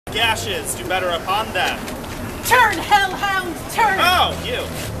gashes do better upon them. Turn, hellhound, turn! Oh, you.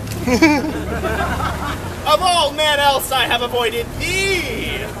 Of all men else I have avoided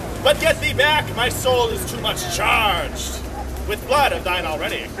thee. But get thee back, my soul is too much charged. With blood of thine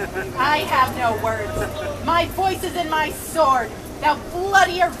already. I have no words. My voice is in my sword. Thou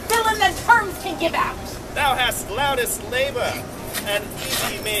bloodier villain than terms can give out. Thou hast loudest labor, and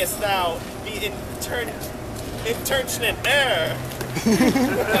easy mayest thou be internment air.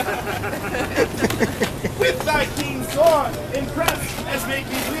 With thy keen sword, impressed as make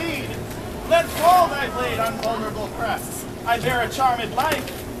me bleed. Let fall thy blade on vulnerable crests. I bear a charmed life,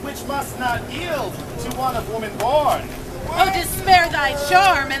 which must not yield to one of woman born. Oh, despair thy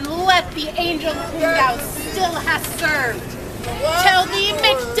charm, and let the angel whom thou still hast served. Tell thee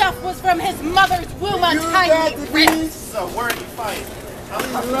Macduff was from his mother's womb untimely ripped. A wordy fight.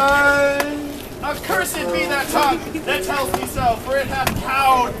 Accursed be that tongue that tells me so, for it hath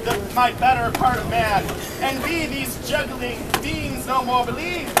cowed my better part of man. And we these juggling fiends no more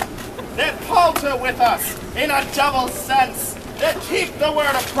believe, that palter with us in a double sense, that keep the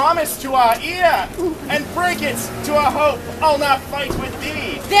word of promise to our ear, and break it to a hope I'll not fight with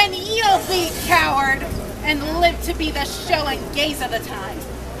thee. Then yield thee, coward, and live to be the show and gaze of the time.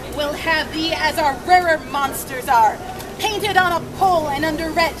 We'll have thee as our rarer monsters are, painted on a pole and under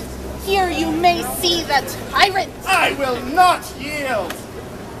red. Here you may see the tyrant. I will not yield.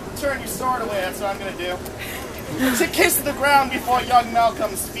 Turn your sword away, that's what I'm going to do. To kiss the ground before young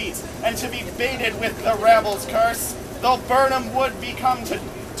Malcolm's feet, and to be baited with the rabble's curse, though Burnham would become to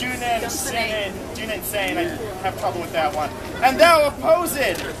Dunan insane. I have trouble with that one. And thou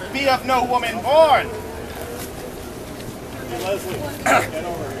opposed, be of no woman born. Hey, Leslie, get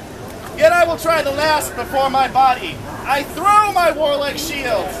over here. Yet I will try the last before my body. I throw my warlike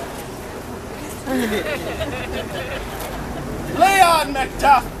shield. Lay on,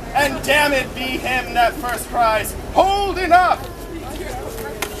 Macduff, and damn it be him that first cries, hold enough!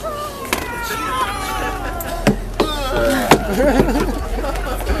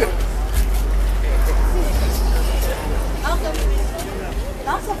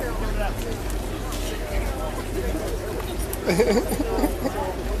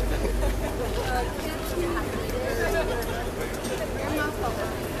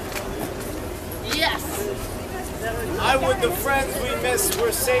 Yes. I would the friends we missed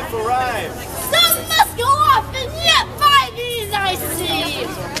were safe arrived. Some must go off, and yet by these I see.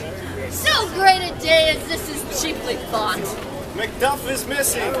 So great a day as this is cheaply thought. Macduff is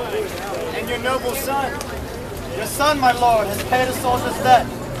missing, and your noble son. Your son, my lord, has paid a soldier's debt.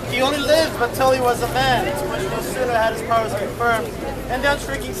 He only lived but till he was a man, which no sooner had his powers confirmed in the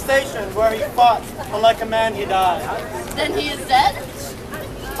unshrinking station where he fought, but like a man he died. Then he is dead?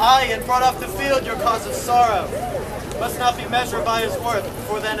 Aye, and brought off the field your cause of sorrow. Must not be measured by his worth,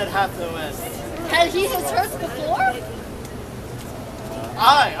 for then it hath no end. Had he his hurts before?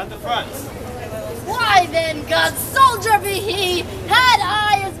 Aye, at the front. Why then, God's soldier be he, had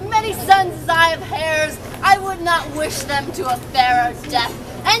I as many sons as I have hairs, I would not wish them to a fairer death.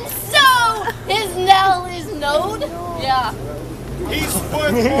 And so, his knell is knowed? Yeah. He's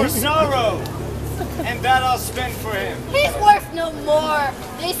worth more sorrow, and that I'll spend for him. He's worth no more.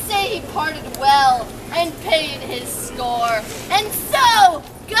 They say he parted well, and paid his score. And so,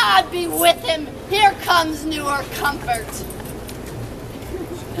 God be with him, here comes newer comfort.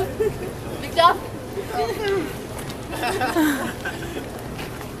 Macduff?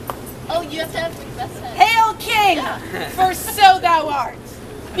 Oh, you have to have Macbeth's head. Hail, King! Yeah. For so thou art.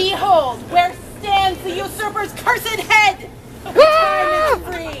 Behold, where stands the usurper's cursed head! The time is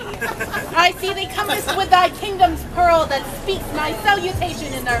free. I see thee comest with thy kingdom's pearl that speaks my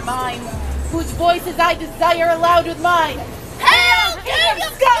salutation in their minds, whose voices I desire aloud with mine. Hail, King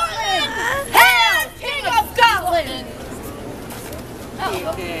of Scotland! Hail, King of Scotland!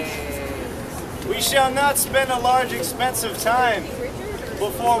 We shall not spend a large expense of time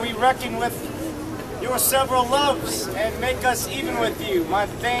before we reckon with your several loves and make us even with you, my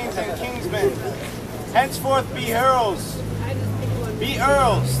thanes and kingsmen. Henceforth be earls,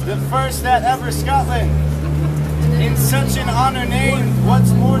 the first that ever Scotland. In such an honor named,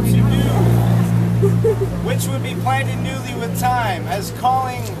 what's more to do? Which would be planted newly with time, as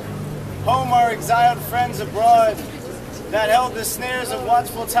calling home our exiled friends abroad, that held the snares of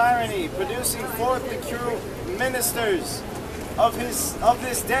watchful tyranny, producing forth the cruel ministers of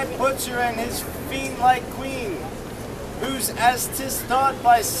this dead butcher and his fiend-like queen, whose, as 'tis thought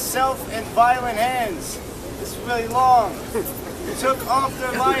by self and violent hands, this really long, took off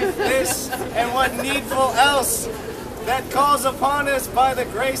their life this and what needful else that calls upon us by the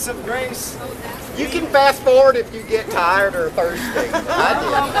grace of grace. You can fast forward if you get tired or thirsty.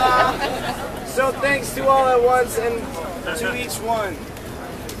 So thanks to all at once and to each one,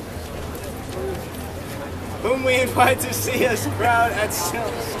 whom we invite to see us crowd at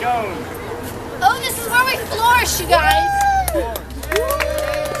Scone. Oh, this is where we flourish, you guys.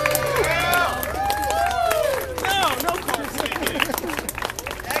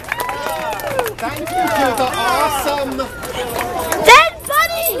 Thank you to the awesome Dead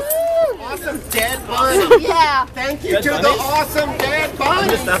bunnies! awesome dead bunny. Yeah. Thank you to the awesome dead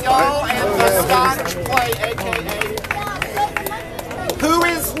bunnies, y'all, and the Scottish play, aka. Who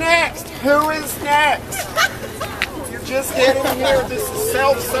is next? Who is next? You're just getting here. This is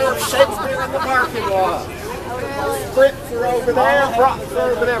self-serve Shakespeare in the parking lot. Spritz are over there, Brats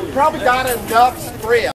are over there. We probably got enough spritz.